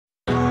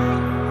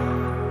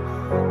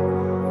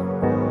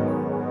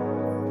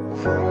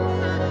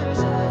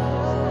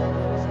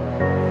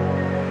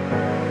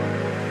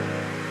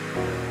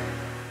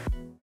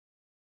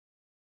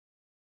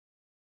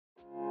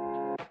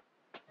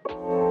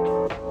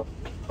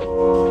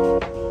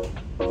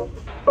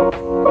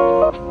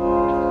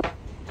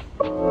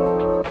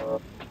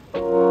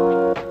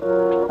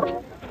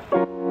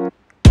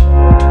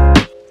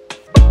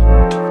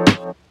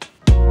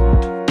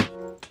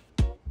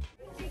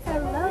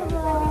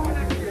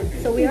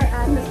we are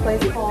at this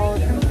place called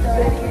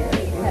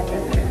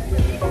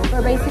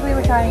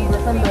we're trying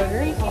different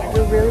burgers.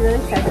 We're really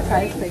excited to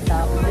try this place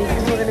out.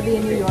 Basically, we're going to be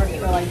in New York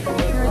for like 2 or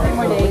 3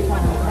 more days,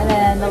 and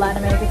then the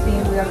Latin America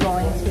team, we are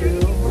going to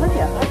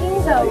Bolivia.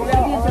 So we're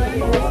going to be enjoying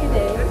the next few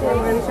days, and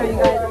we're going to show you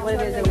guys what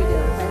it is that we do.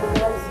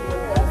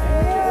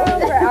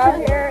 We're out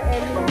here in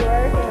New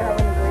York, and we're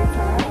having a great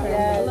time.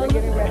 Yeah, we're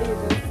getting ready to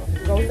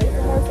just go say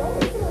some more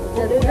songs.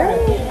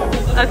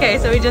 Okay,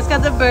 so we just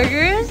got the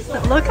burgers.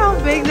 Look how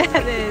big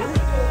that is.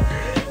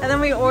 And then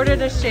we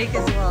ordered a shake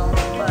as well.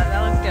 But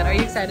that looks good. Are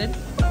you excited?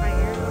 I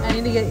am. I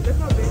need to get this.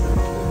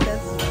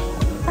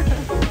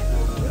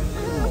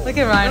 Look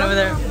at Ryan over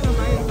there.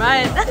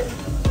 Ryan.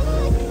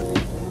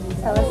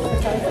 Tell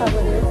us how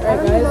it is.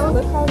 Alright guys,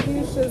 look how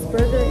huge this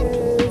burger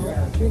is.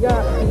 We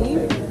got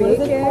beef,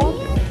 bacon.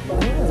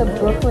 It's a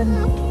broken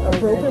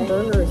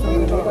burger or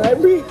something like that.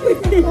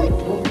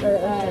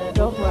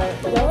 Go for it.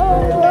 Go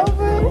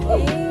for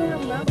it.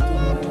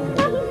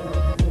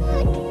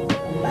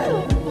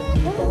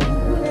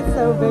 It's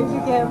so big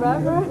you can't wrap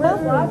it. You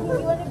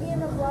want to be in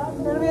the vlog?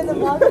 You want to be in the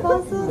vlog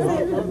also?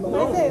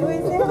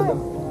 Wait, say hi.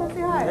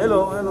 Say hi. Hello.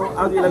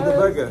 How do you like the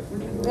burger?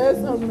 It's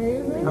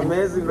amazing.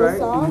 Amazing, The right?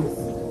 sauce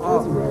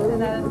is really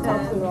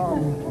tops it all.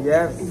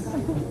 Yes.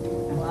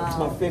 It's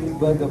my favorite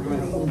burger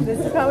place. This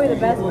is probably the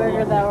best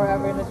burger that we're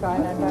ever going to try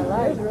in our entire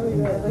life. It's really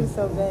good. It looks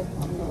so good.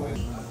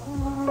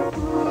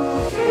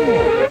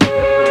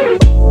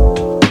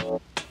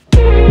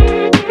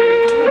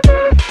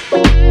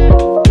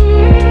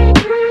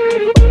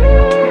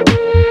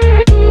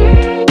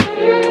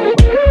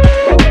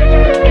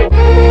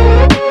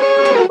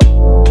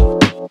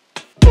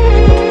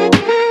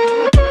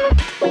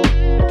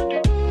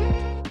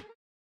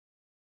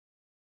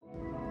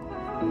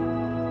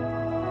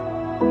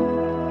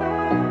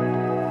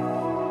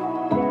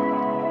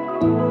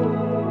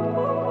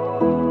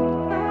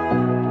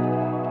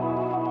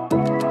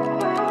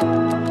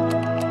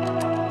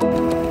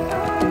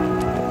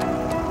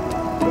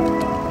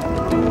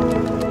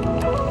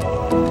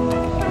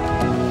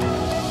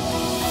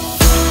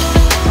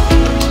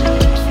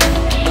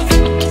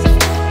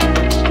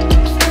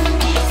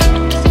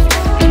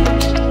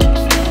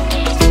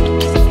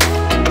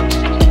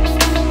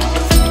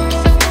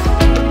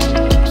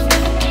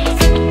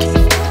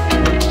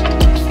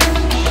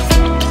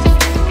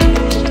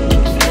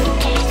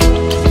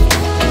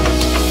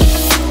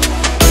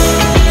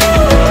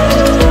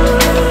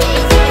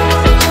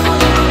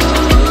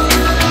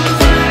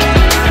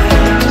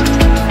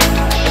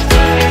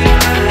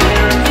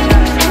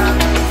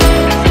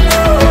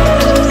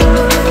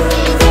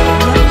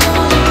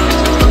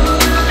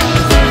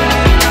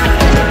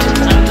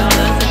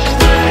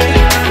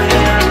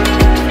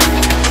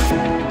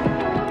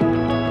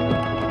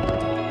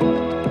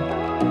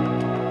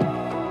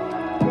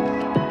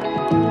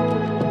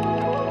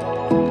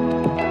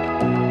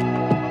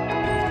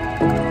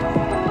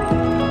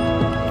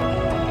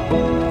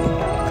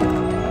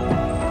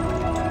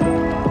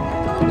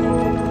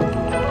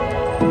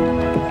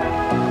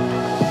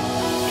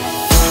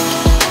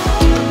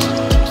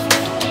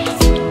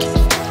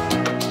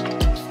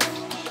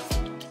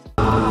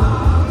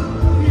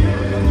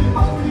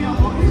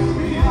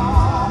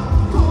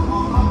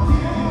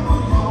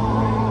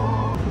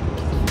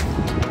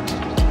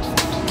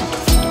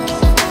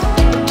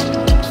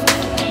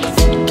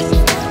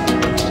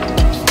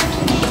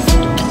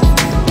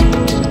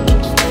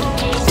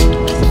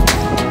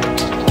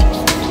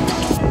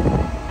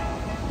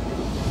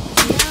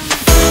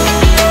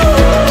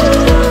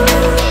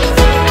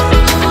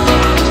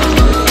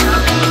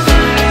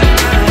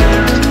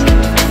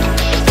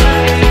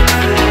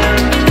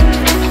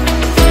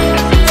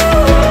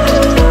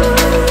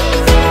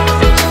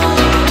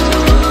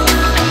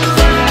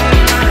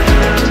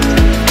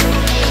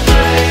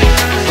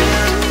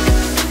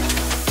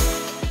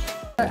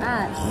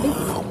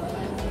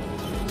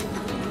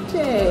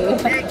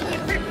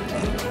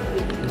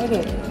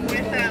 Okay.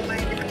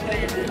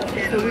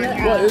 So we are at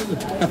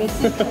Bits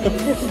and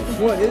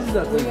Cream. What is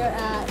that? We are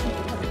at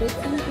Bits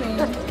and Cream.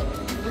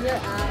 We are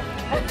at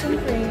Bits and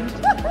Cream.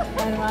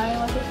 And Ryan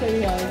wants to show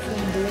you guys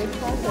some big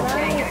process.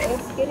 Ryan,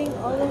 it's getting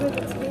all over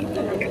the screen.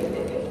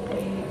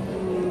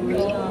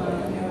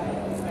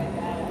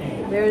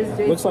 There's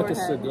Jake's looks like a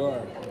forehead. cigar.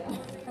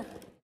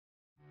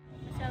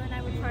 Michelle and I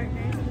were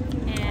partners.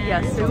 And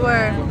Yes, we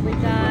were. We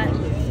got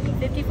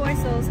 54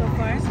 souls so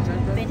far.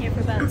 Been here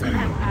for about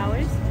 2.5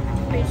 hours.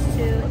 Preached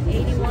to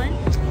 81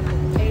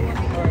 people.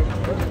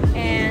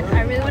 And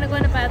I really want to go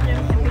in the bathroom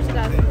and preach the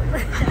gospel.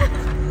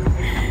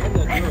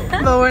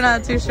 But we're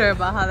not too sure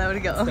about how that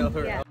would go.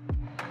 Yeah.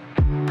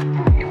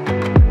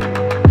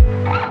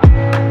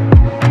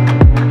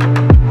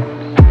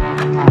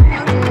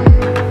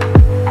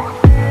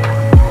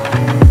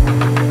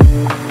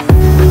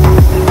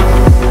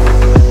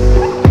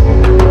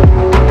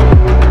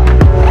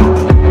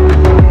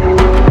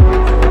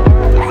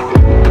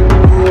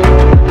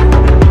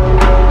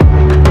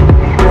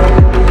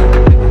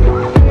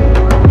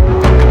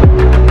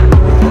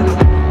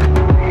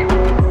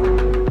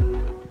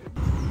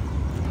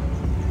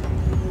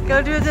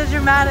 Go do the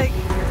dramatic.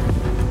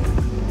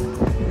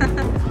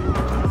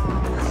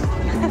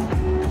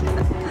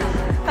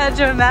 A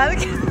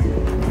dramatic. You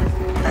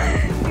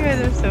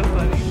guys are so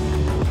funny.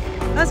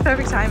 That's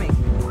perfect timing.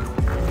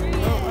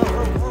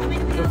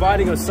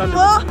 Dividing asunder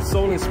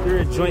soul and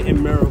spirit, joint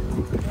and marrow.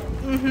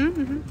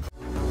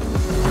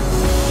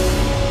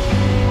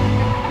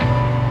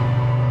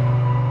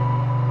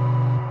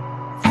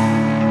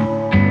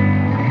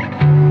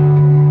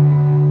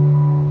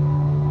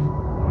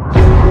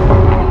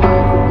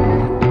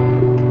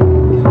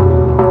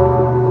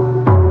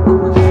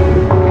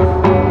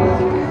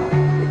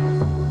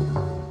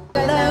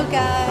 Hello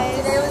guys.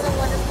 Today was a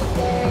wonderful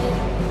day.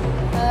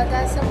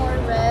 Got some more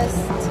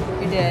rest.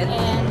 We did.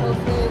 And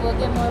hopefully we'll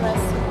get more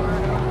rest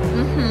tomorrow.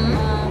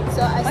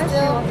 So I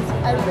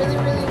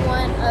really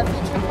want a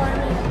future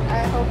partner.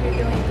 I hope you're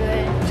doing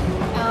good.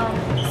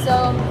 So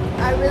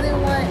I really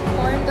want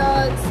corn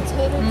dogs,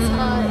 tater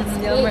tots,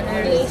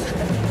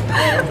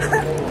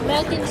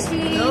 mac and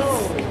cheese. No.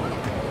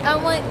 I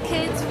want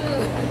kids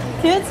food.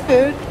 Kids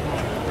food?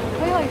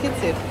 We want kids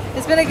food.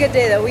 It's been a good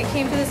day though. We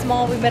came to this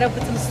mall, we met up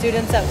with some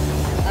students that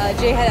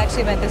Jay had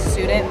actually met this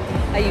student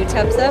at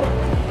UTEPSA.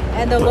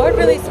 And the Lord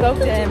really spoke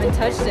to him and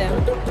touched him.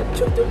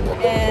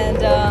 And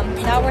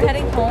now we're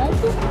heading home.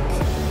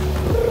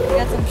 We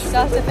got some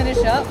stuff to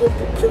finish up.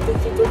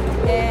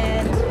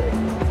 And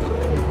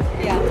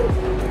yeah.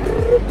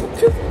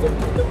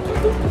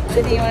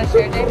 Anything you want to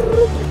share, Jay?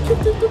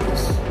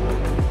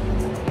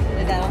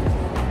 Is that all?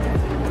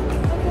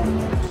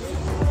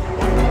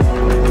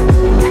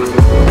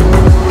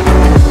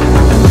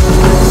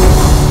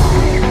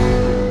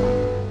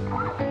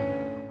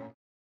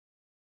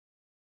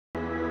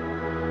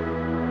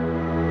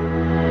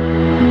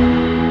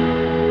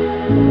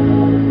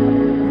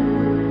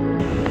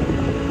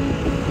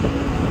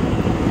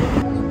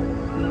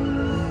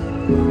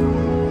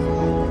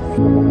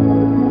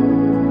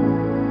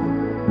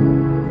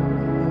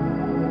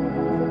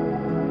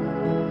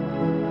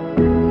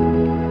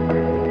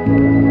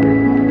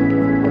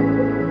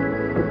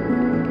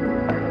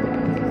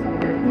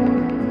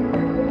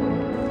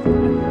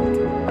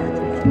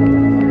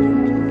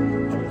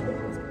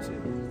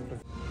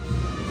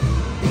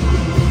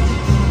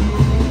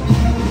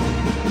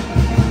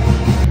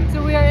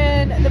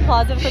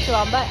 Plaza of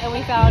Cochabamba, and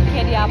we found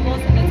candy apples,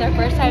 and it's our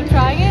first time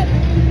trying it,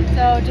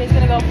 so Jay's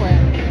gonna go for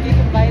it. You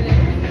can bite it.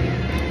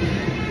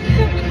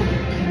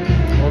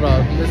 Hold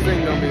on, this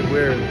thing gonna be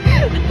weird.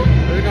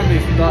 It's gonna be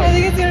stuck. I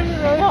think it's gonna be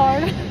really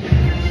hard.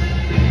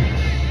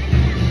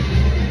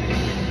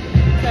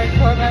 It's our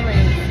core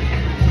memories.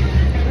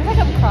 I feel like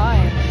I'm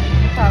crying.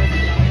 Probably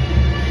not.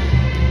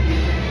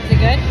 Is it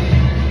good?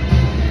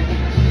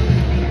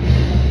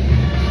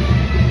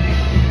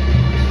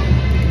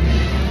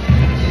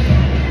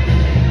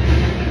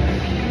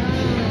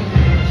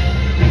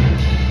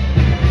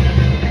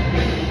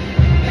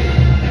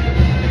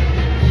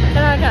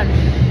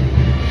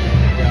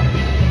 Yeah.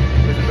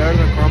 Is it better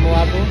than caramel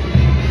apple?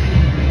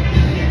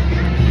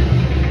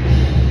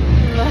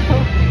 No.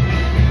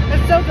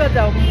 It's so good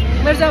though.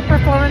 There's a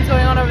performance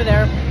going on over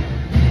there.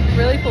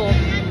 Really cool.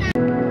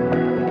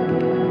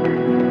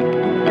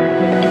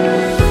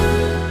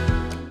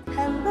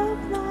 Hello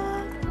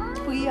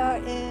vlog. We are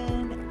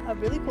in a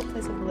really cool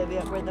place in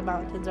Bolivia where the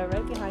mountains are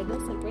right behind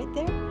us, like right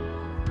there.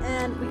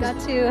 And we got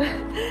to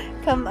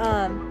come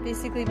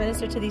basically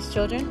minister to these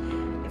children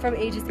from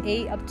ages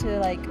 8 up to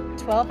like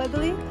 12, I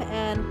believe,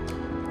 and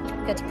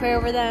we got to pray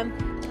over them.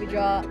 We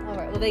draw,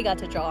 well, they got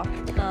to draw,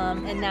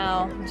 and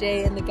now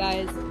Jay and the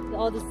guys,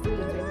 all the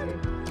students are here,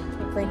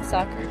 they're playing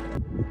soccer.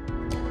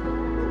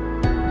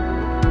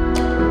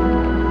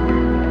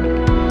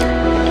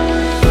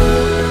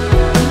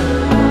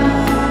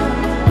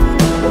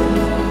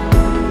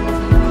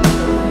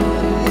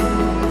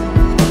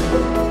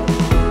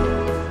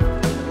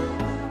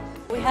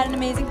 We had an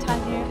amazing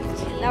time here.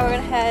 Now we're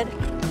gonna head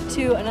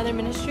to another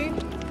ministry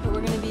where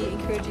we're going to be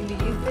encouraging the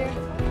youth there.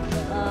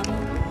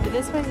 But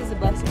this place is a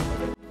blessing.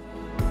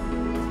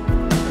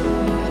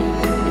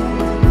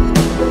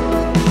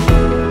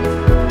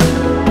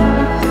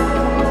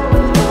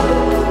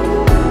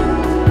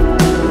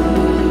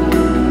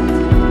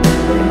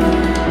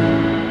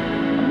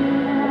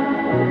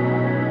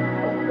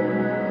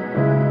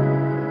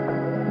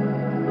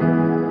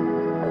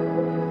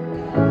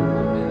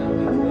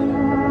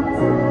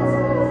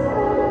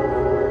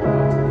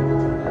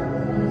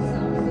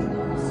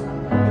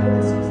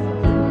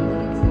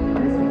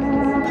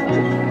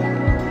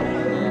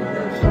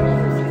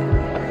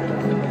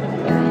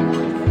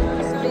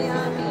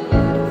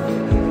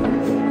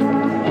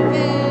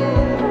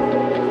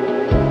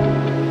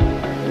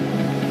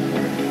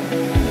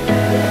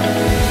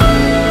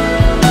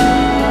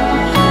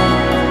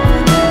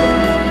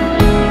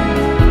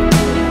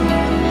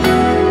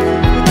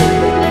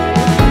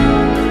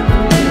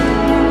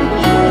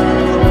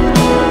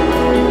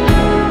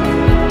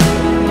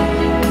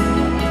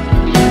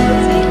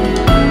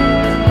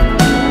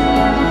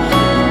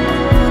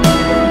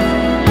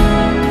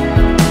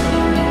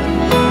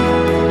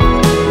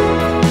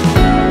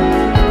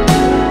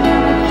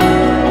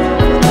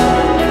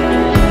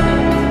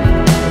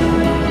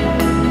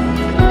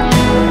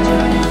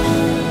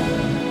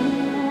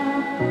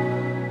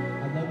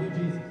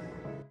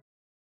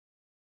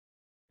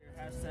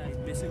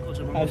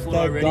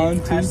 Hashtag gone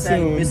too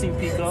soon. Missing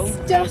Pico.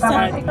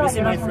 Hashtag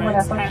missing my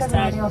friends.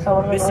 Hashtag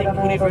missing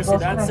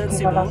Universidad San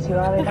Simon.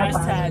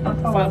 Hashtag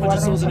 500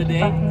 souls in a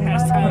day.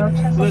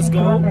 Hashtag let's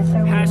go.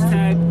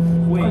 Hashtag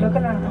wait.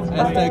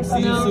 Hashtag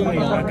see you soon. Wait,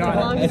 I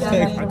got it.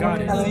 Hashtag I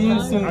got it. see you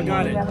soon. I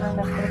got it.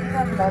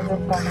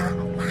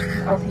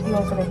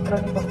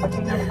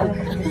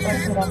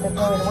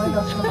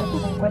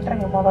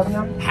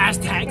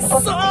 Hashtag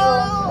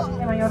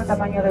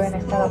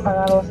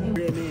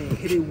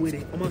hit it with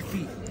it on my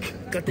feet.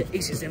 Got the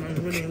aces and I'm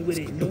running with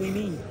it. Know what I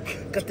mean?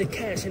 Got the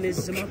cash and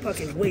it's in my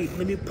pocket. Wait,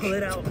 let me pull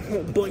it out.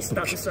 Oh, boy,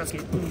 stop the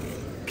socket.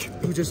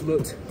 You just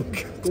looked.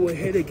 Go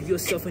ahead and give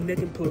yourself a neck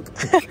and poke.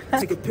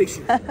 Take a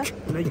picture.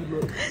 Now you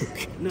look.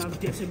 Now I'm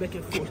dancing back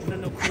and forth. Now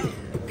no quick.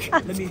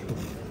 Let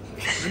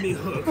me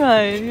hook.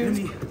 Right. Let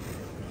me.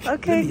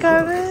 Okay,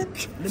 Carmen.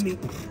 Let me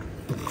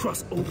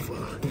cross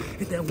over.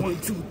 Hit that 1,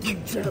 2, 3,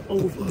 jet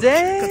over.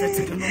 Dang. Got that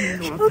ticket on me,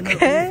 I'm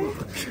finna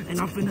over. And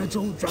I'm finna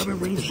Joe driving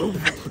Range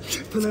Rover.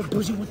 Pull up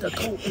bougie with the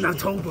coat in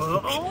October.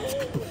 Oh.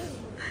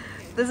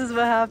 This is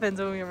what happens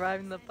when we arrive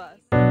in the bus.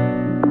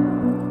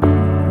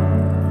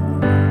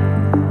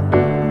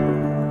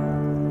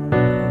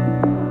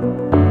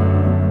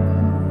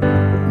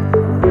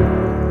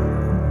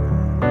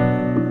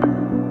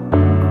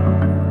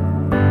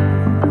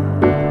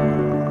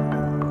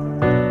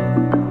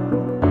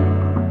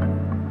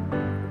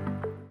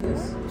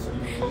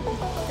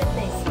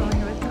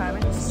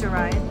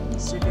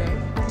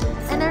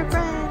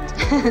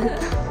 She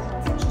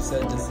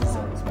said this is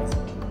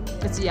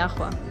It's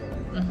Yahua.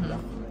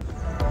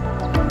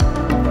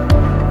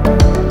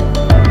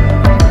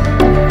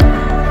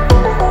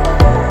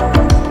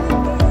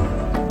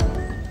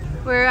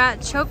 We're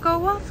at Choco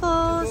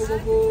Waffles.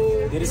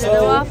 It's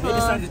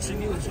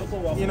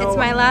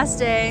my last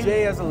day.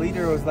 Jay, as a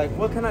leader, was like,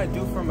 what can I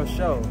do for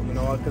Michelle? You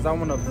know, because I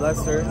want to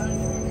bless her,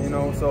 you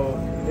know, so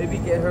maybe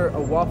get her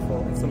a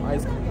waffle and some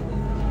ice cream.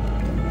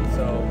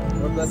 So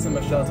we're blessing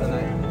Michelle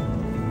tonight.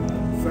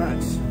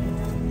 Facts.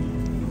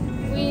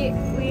 We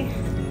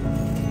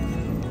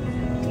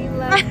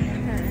love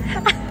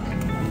her.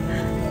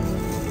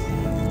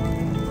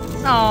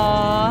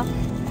 Aww,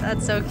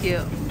 that's so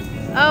cute.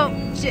 Oh,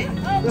 Jay.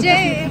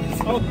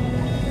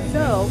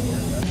 So,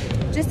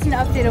 just an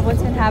update of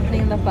what's been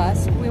happening in the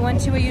bus. We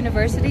went to a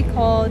university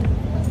called,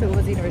 what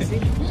was the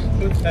university?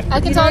 I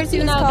can talk to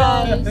you now,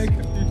 guys.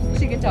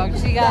 She can talk.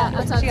 She got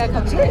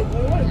comfortable.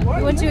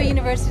 We went to a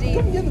university,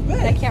 and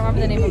I can't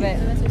remember the name of it.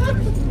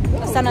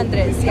 San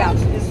Andres, yeah.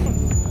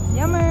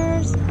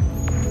 Yummers.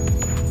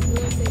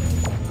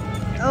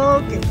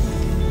 Okay.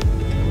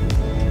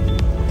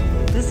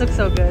 This looks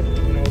so good.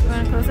 You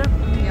want to close up?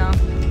 Yeah.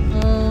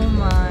 Oh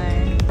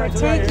my. We're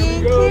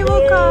taking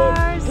cable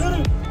cars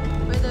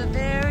for the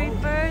very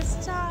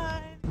first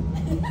time.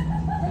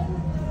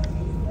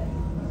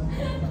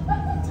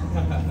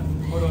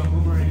 Hold on,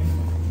 boomerang.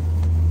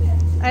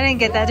 I didn't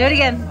get that. Do it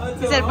again.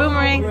 He said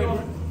boomerang.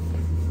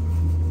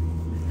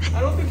 I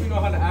don't think we know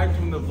how to act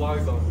when the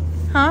vlog's on.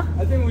 Huh?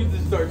 I think we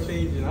just start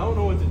changing. I don't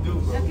know what to do,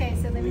 bro. Okay,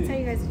 so let me tell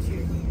you guys the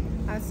truth.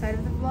 Outside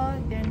of the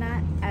vlog, they're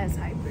not as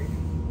hyper.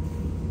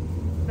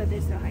 But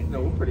they're still hyper.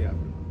 No, we're pretty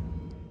happy.